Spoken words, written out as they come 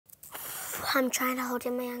I'm trying to hold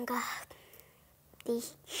in my anger.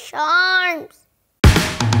 These charms.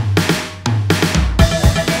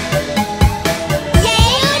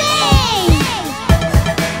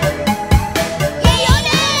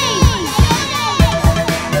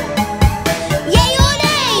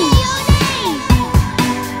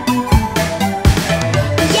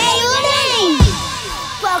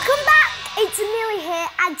 Welcome back. It's Amelia here,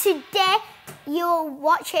 and today you're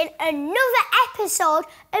watching another episode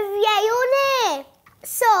of Yay or Nay.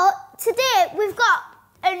 So today we've got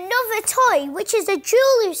another toy, which is a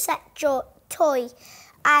jewellery set toy,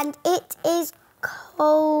 and it is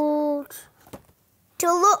called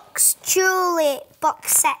Deluxe Jewellery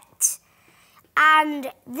box set.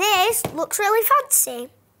 And this looks really fancy.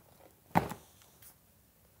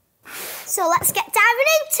 So let's get diving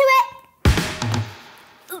into it.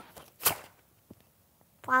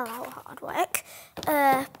 Wow, that was hard work.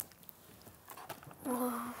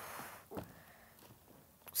 Whoa.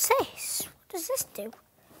 Sis, what does this do?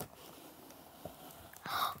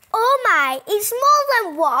 Oh my, it's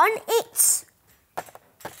more than one, it's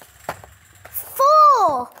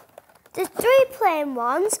 4. There's 3 plain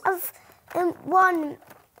ones and 1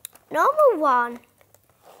 normal one.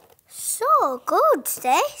 So good,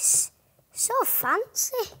 this. So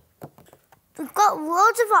fancy. We've got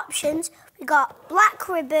loads of options. We got black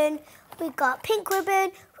ribbon, we got pink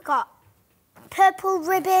ribbon, we got purple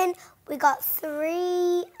ribbon, we got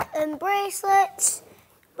 3 bracelets,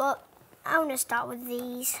 but I want to start with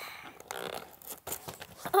these.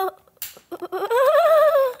 Why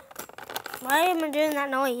am I doing that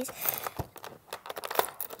noise?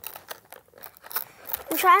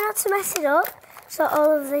 I'm trying not to mess it up so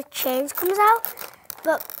all of the chains comes out,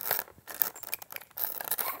 but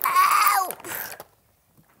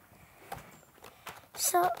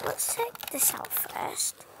so let's take this out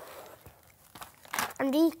first.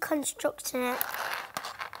 I'm deconstructing it.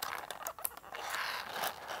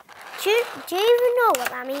 Do you even know what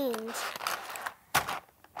that means?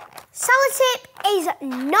 Sellotape is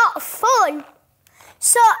not fun.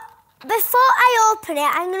 So before I open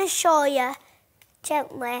it, I'm going to show you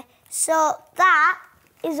gently. So that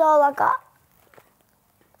is all I got.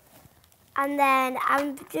 And then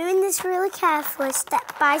I'm doing this really carefully,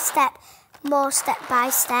 step by step. More step by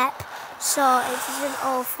step, so it doesn't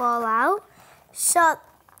all fall out. So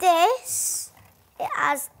this, it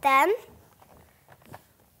has them.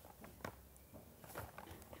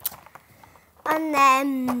 And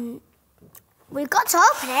then we've got to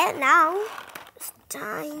open it now. It's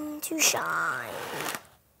time to shine.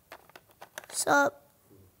 So,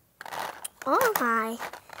 oh my,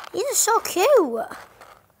 these are so cute.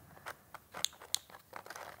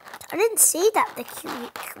 I didn't see that they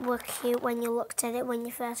were cute when you looked at it when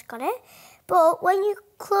you first got it, but when you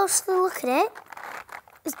closely look at it,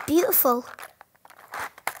 it's beautiful.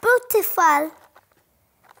 Beautiful.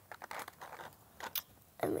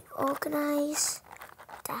 Let me organise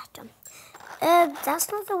that. That's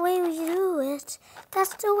not the way we do it.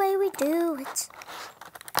 That's the way we do it.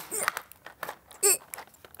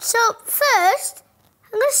 So first,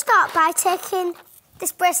 I'm going to start by taking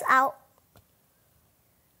this bracelet out.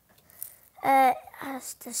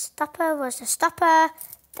 As the stopper was the stopper.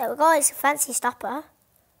 There we go, it's a fancy stopper.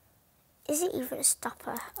 Is it even a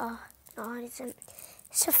stopper? Oh, no, it isn't.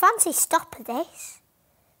 It's a fancy stopper, this.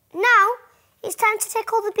 Now, it's time to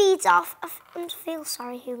take all the beads off. I feel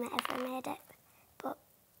sorry whoever made it. But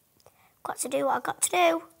I've got to do what I've got to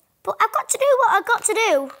do. But I've got to do what I've got to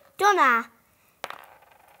do, don't I?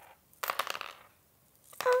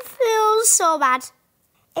 I feel so bad.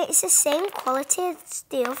 It's the same quality as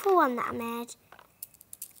the other one that I made.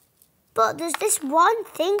 But there's this one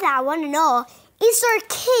thing that I want to know. Is there a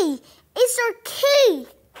key? Is there a key?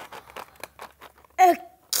 A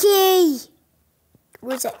key.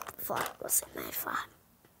 What's it for? What's it made for?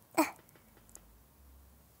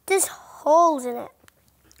 There's holes in it.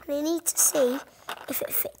 And I need to see if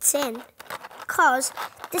it fits in. Because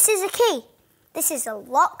this is a key. This is a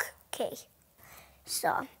lock key.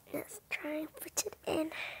 So let's try and put it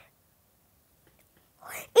in.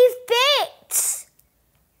 It fits!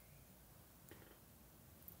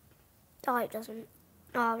 Oh, it doesn't.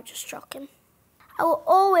 Oh, I was just joking. I was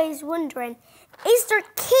always wondering, is there a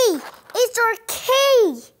key? Is there a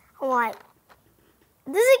key? I'm like,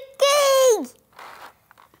 there's a key!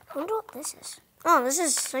 I wonder what this is. Oh, this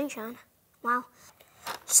is sunshine. Wow.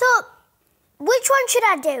 So, which one should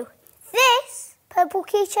I do? This purple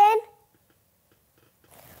keychain?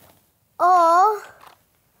 Or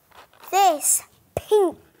this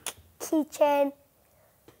pink keychain?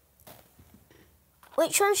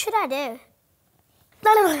 Which one should I do?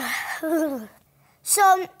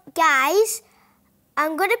 So, guys,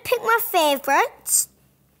 I'm going to pick my favourites.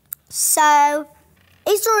 So,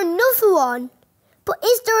 is there another one? But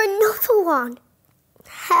is there another one?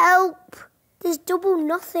 Help. There's double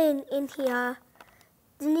nothing in here.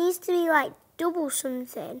 There needs to be like double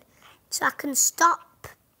something so I can stop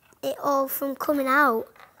it all from coming out.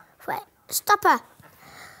 Wait, stopper.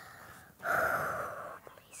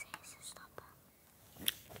 Please, stopper.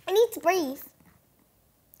 I need to breathe.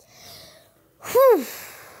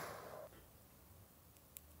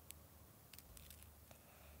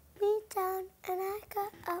 Me down and I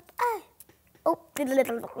got up. Oh,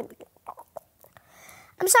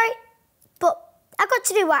 I'm sorry, but I got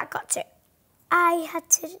to do what I got to. I had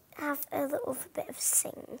to have a little bit of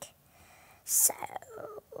sing. So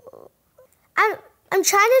I'm trying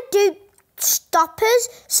to do stoppers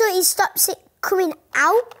so it stops it coming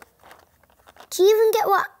out. Do you even get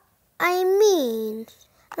what I mean?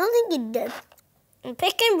 I don't think you do. I'm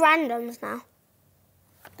picking randoms now.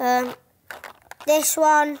 This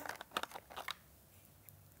one.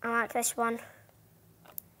 I like this one.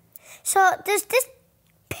 So there's this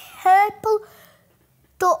purple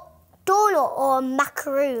donut or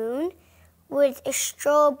macaroon with a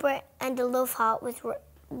strawberry and a love heart with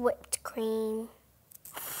whipped cream.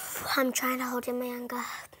 I'm trying to hold in my anger.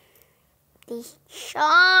 These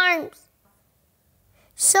charms.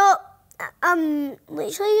 So I'm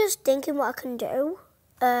literally just thinking what I can do.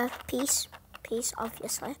 Peace,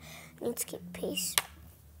 obviously. I need to keep peace.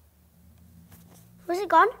 Where's it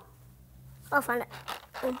gone? Oh, I found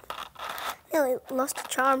it. Nearly lost the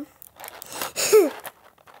charm.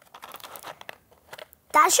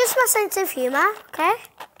 That's just my sense of humour, okay?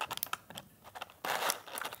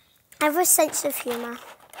 I have a sense of humour.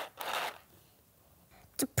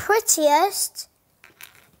 The prettiest,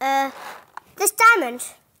 this diamond.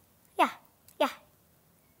 Yeah.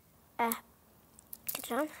 Get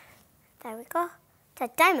it on. There we go.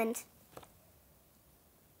 That diamond.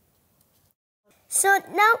 So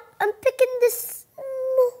now I'm picking the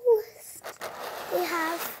smallest we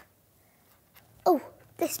have. Oh,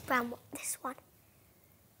 this brown one, this one.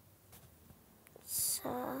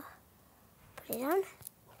 So, put it on.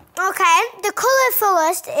 Okay, the colour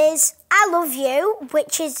first is I Love You,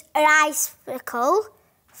 which is an icicle.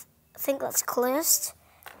 I think that's colourist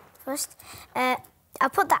first. I'll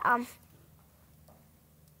put that on.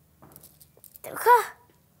 There we go.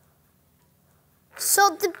 So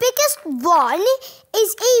the biggest one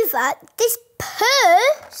is either this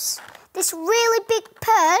purse, this really big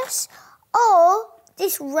purse, or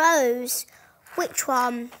this rose. Which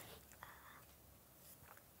one?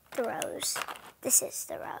 The rose. This is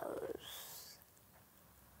the rose.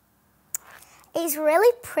 It's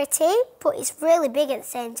really pretty, but it's really big at the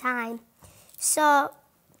same time. So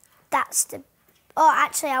that's the... Oh,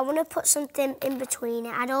 actually, I want to put something in between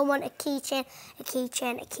it. I don't want a keychain, a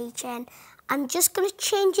keychain, a keychain. I'm just going to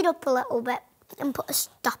change it up a little bit and put a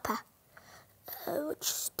stopper. Which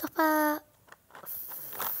stopper?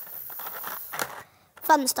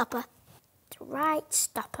 Fun stopper. The right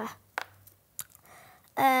stopper.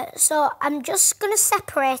 So I'm just going to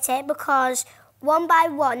separate it because one by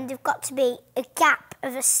one they've got to be a gap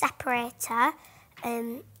of a separator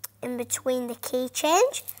in between the key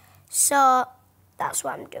change. So that's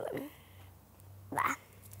what I'm doing. There.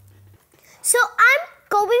 So I'm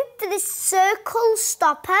going for this circle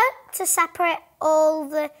stopper to separate all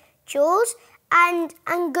the jewels, and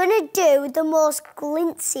I'm going to do the most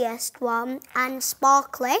glintsiest one and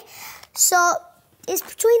sparkly. So it's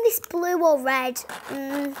between this blue or red.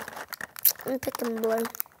 I'm picking blue.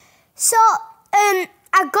 So I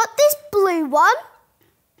got this blue one.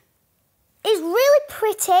 It's really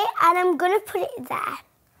pretty and I'm going to put it there.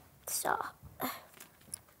 So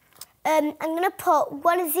I'm going to put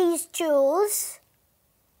one of these jewels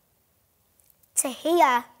to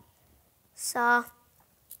here. So I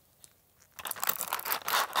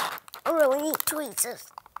really need tweezers.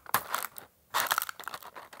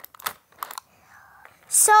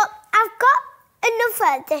 So I've got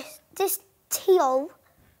another, this teal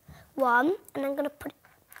one, and I'm going to put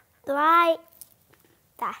it right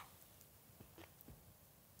there.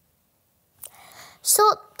 So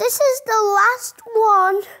this is the last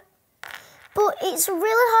one, but it's a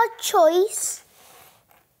really hard choice.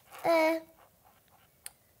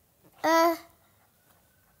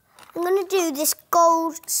 I'm going to do this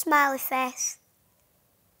gold smiley face.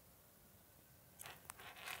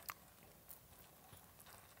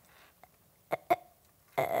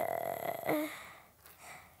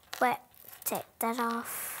 Wait, take that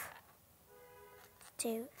off.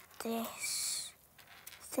 Do this.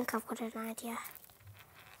 I think I've got an idea.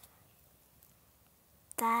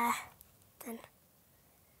 There, then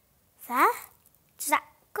there. Is that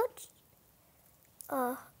good?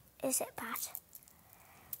 Or is it bad?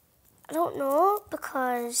 I don't know,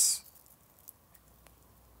 because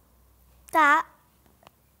that,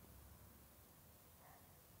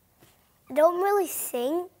 I don't really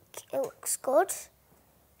think it looks good.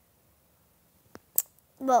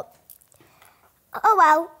 But, oh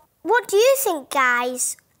well. What do you think,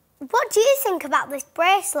 guys? What do you think about this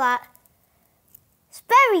bracelet? It's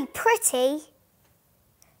very pretty.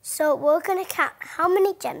 So we're going to count how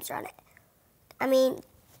many gems are on it. I mean,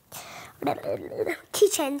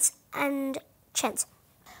 keychains and chains.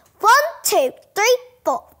 1, 2, 3,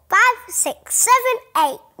 4, 5, 6,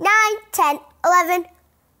 7, 8, 9, 10, 11,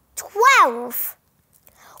 12.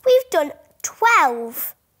 We've done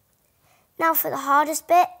 12. Now for the hardest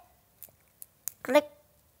bit. Click.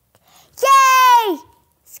 Yay!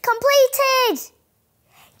 It's completed!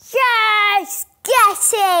 Yes!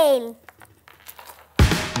 Get in!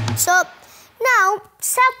 So, now,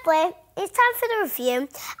 sadly, it's time for the review.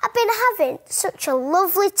 I've been having such a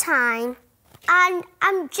lovely time, and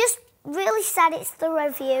I'm just really sad it's the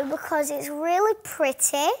review because it's really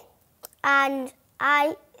pretty, and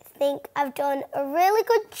I think I've done a really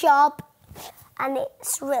good job, and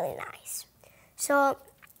it's really nice. So,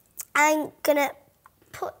 I'm gonna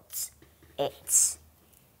put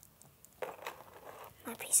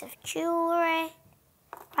my piece of jewellery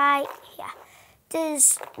right here.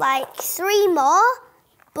 There's like 3 more,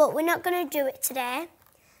 but we're not going to do it today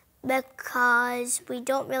because we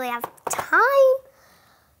don't really have time.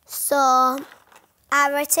 So I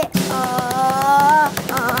wrote it. Yay!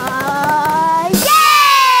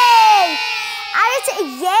 I wrote it a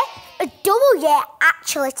yay, a double yay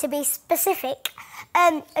actually, to be specific.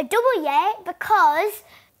 A double yay because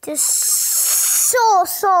there's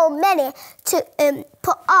so many to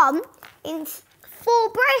put on in 4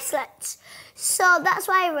 bracelets. So that's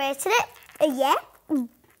why I rated it a yay.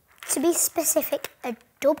 To be specific, a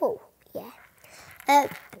double yay.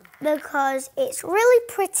 Because it's really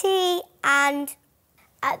pretty, and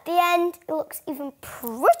at the end it looks even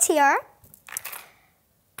prettier.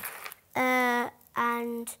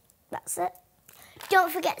 And that's it.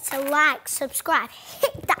 Don't forget to like, subscribe,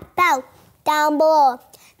 hit that bell down below.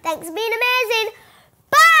 Thanks for being amazing.